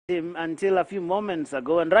him until a few moments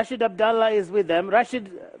ago, and Rashid Abdallah is with them. Rashid,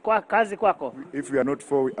 kazi kwako. If we are not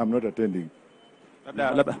for, I'm not attending.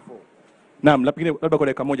 Naam, labda kwa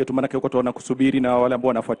dakika moja tu, maana huko tunaona kusubiri na wale ambao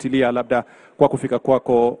wanafuatilia, labda kwa kufika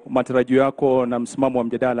kwako, matarajio yako na msimamo wa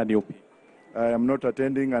mjadala ni upi? I am not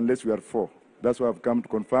attending unless we are for. That's why I've come to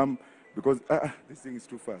confirm, because this thing is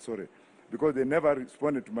too far. Sorry, because they never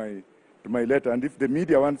responded to my letter. And if the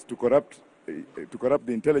media wants to corrupt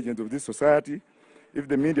the intelligence of this society, if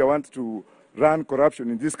the media wants to run corruption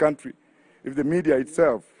in this country, if the media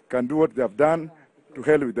itself can do what they have done, to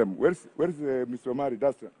hell with them. Where's Mr. Omari?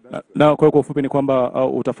 Na kwa ufupi ni kwamba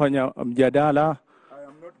utafanya mjadala. I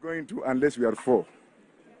am not going to unless we are for.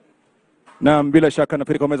 Na bila shaka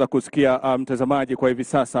nafikiri umeweza kusikia mtazamaji, kwa hivi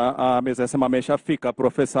sasa ameweza sema ameshafika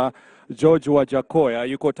Profesa George WAJACKOYAH,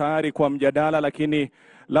 yuko tayari kwa mjadala, lakini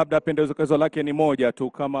labda pendekezo lake ni moja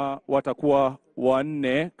tu, kama watakuwa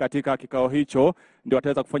wanne katika kikao hicho ndio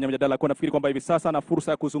wataweza kufanya mjadala. Kwa nafikiri kwamba hivi sasa na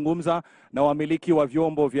fursa ya kuzungumza na wamiliki wa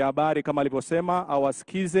vyombo vya habari kama alivyosema,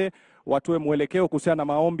 awasikize, watoe mwelekeo kuhusiana na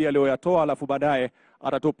maombi aliyoyatoa, alafu baadaye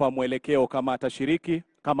atatupa mwelekeo kama atashiriki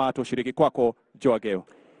kama hatoshiriki. Kwako Joageo.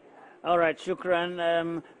 All right,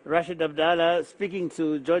 shukran. Rashid Abdallah speaking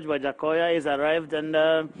to George WAJACKOYAH is arrived, and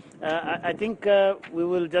I think we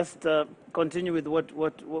will just continue with what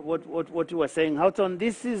you were saying. Houghton,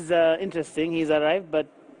 this is interesting. He's arrived, but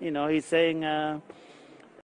you know, he's saying